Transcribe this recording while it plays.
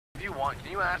you want?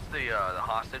 Can you ask the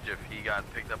hostage if he got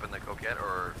picked up in the coquette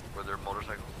or were there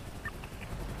motorcycles?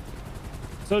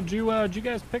 So did you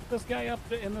guys pick this guy up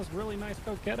in this really nice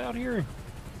coquette out here?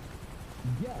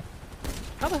 Yes.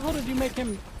 How the hell did you make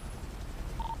him?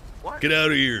 What? Get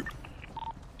out of here.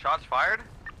 Shots fired?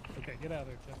 Okay, get out of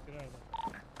there, Jeff. Get out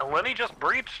of there. Lenny just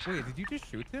breached. Wait, did you just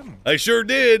shoot him? I sure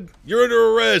did. You're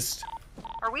under arrest.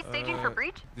 Are we staging for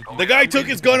breach? The guy took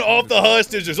his gun off the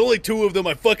hostage. There's only 2 of them.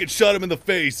 I fucking shot him in the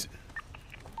face.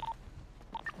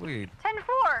 Wait.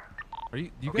 10-4. Are you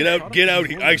Get out, get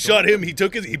out. I shot him. He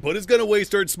put his gun away,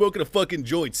 started smoking a fucking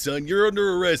joint, son. You're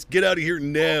under arrest. Get out of here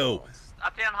now.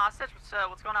 Update on hostage?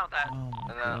 What's going on with that? Oh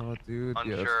my god, dude.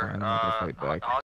 Unsure. Yeah, it's fine. I'm gonna fight back.